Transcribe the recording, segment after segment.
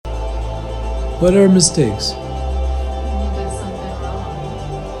What are mistakes? You did something wrong.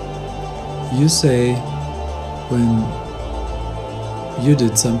 You say when you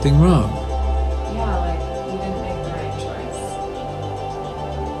did something wrong. Yeah, like you didn't make the right choice.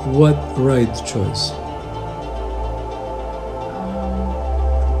 What right choice?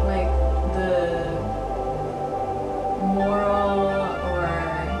 Like the moral or,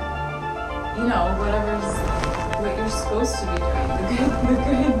 you know, whatever's what you're supposed to be doing, the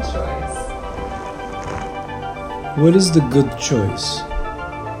good choice. What is the good choice? It's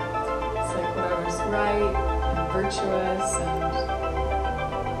like whatever's right and virtuous and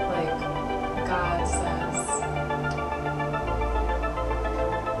like God says.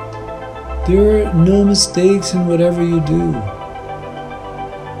 There are no mistakes in whatever you do.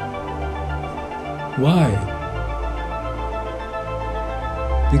 Why?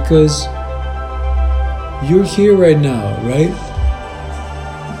 Because you're here right now, right?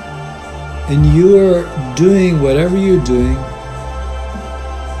 And you are doing whatever you're doing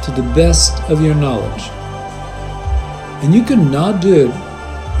to the best of your knowledge. And you cannot do it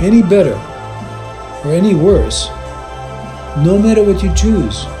any better or any worse, no matter what you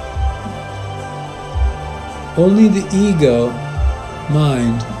choose. Only the ego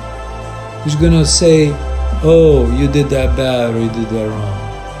mind is gonna say, oh, you did that bad or you did that wrong.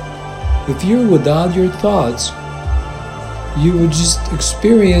 If you're without your thoughts, you would just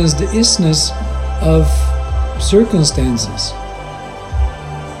experience the isness of circumstances.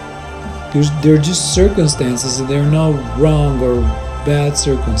 They're just circumstances, and they're no wrong or bad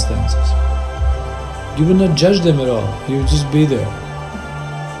circumstances. You will not judge them at all. You will just be there.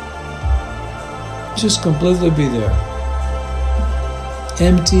 Just completely be there.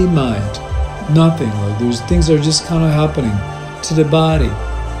 Empty mind. Nothing. Like those things are just kind of happening to the body,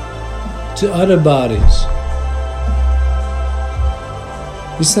 to other bodies.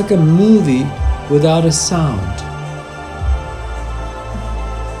 It's like a movie without a sound.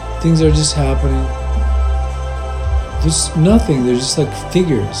 Things are just happening. There's nothing. They're just like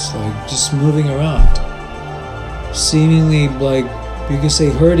figures, like just moving around. Seemingly like, you can say,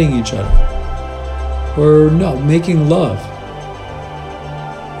 hurting each other. Or no, making love.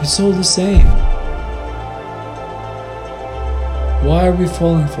 It's all the same. Why are we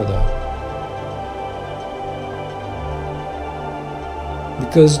falling for that?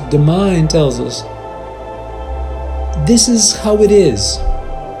 Because the mind tells us, this is how it is.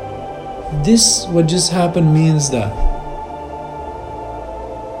 This, what just happened, means that.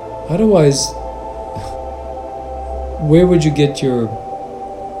 Otherwise, where would you get your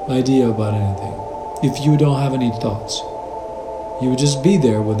idea about anything? If you don't have any thoughts, you would just be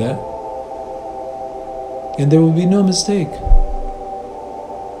there with that, and there will be no mistake.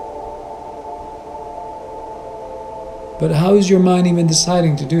 But how is your mind even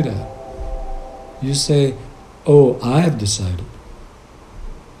deciding to do that? You say, oh, I have decided.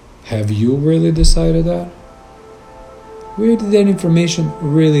 Have you really decided that? Where did that information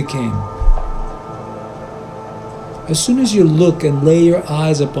really came? As soon as you look and lay your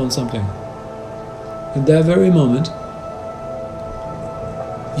eyes upon something, in that very moment,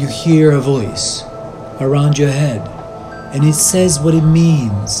 you hear a voice around your head, and it says what it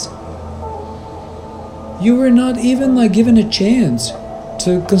means. You were not even like given a chance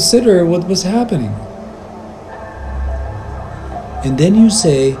to consider what was happening. And then you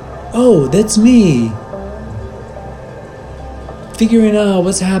say, oh, that's me. Figuring out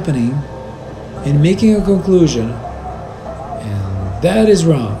what's happening and making a conclusion, and that is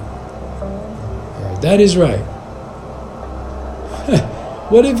wrong. That is right.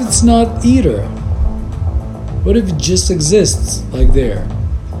 What if it's not either? What if it just exists like there?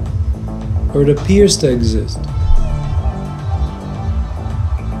 Or it appears to exist?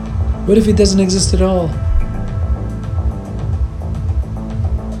 What if it doesn't exist at all?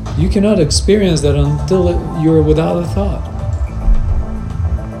 You cannot experience that until you're without a thought.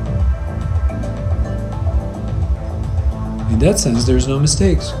 In that sense, there's no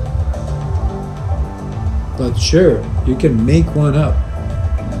mistakes. But sure, you can make one up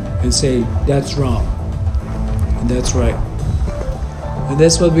and say, that's wrong, and that's right. And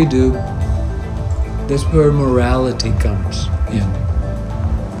that's what we do. That's where morality comes in.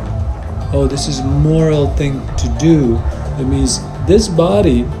 Oh, this is a moral thing to do. That means this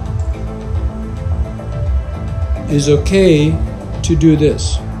body is okay to do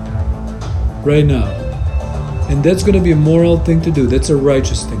this right now. And that's going to be a moral thing to do. That's a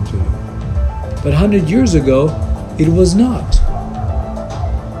righteous thing to do. But 100 years ago, it was not.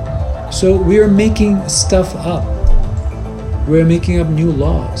 So we are making stuff up. We're making up new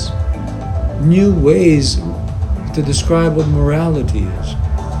laws, new ways to describe what morality is.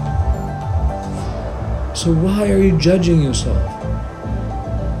 So why are you judging yourself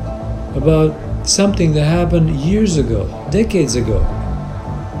about something that happened years ago, decades ago?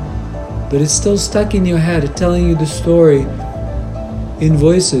 But it's still stuck in your head, telling you the story in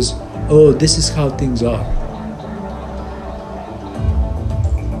voices. Oh, this is how things are.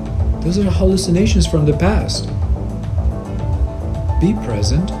 Those are hallucinations from the past. Be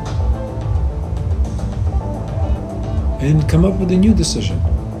present and come up with a new decision.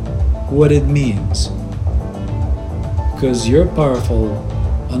 What it means. Because you're powerful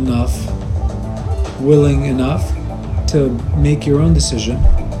enough, willing enough to make your own decision.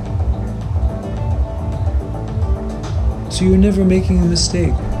 So you're never making a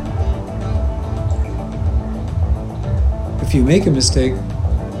mistake. If you make a mistake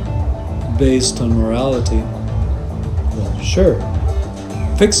based on morality, well, sure,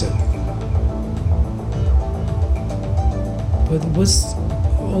 fix it. But what's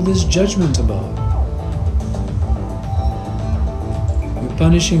all this judgment about? You're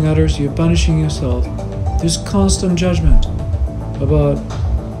punishing others, you're punishing yourself. There's constant judgment about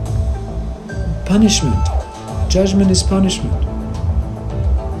punishment. Judgment is punishment.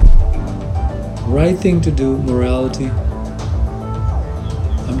 Right thing to do, morality.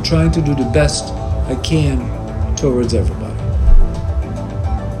 I'm trying to do the best I can towards everybody.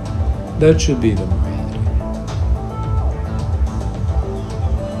 That should be the morality.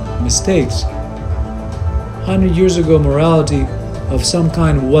 Mistakes. 100 years ago, morality of some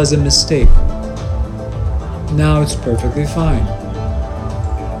kind was a mistake. Now it's perfectly fine.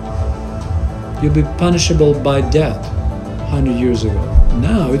 You'll be punishable by death 100 years ago.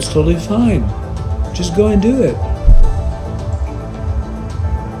 Now it's totally fine. Just go and do it.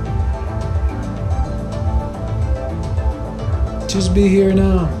 Just be here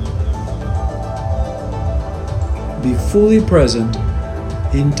now. Be fully present,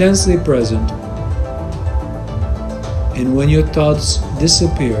 intensely present, and when your thoughts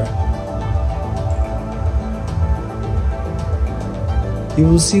disappear, you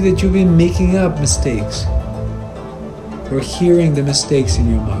will see that you've been making up mistakes or hearing the mistakes in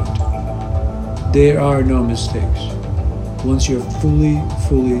your mind. There are no mistakes once you're fully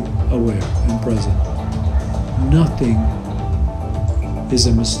aware and present. Nothing is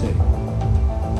a mistake.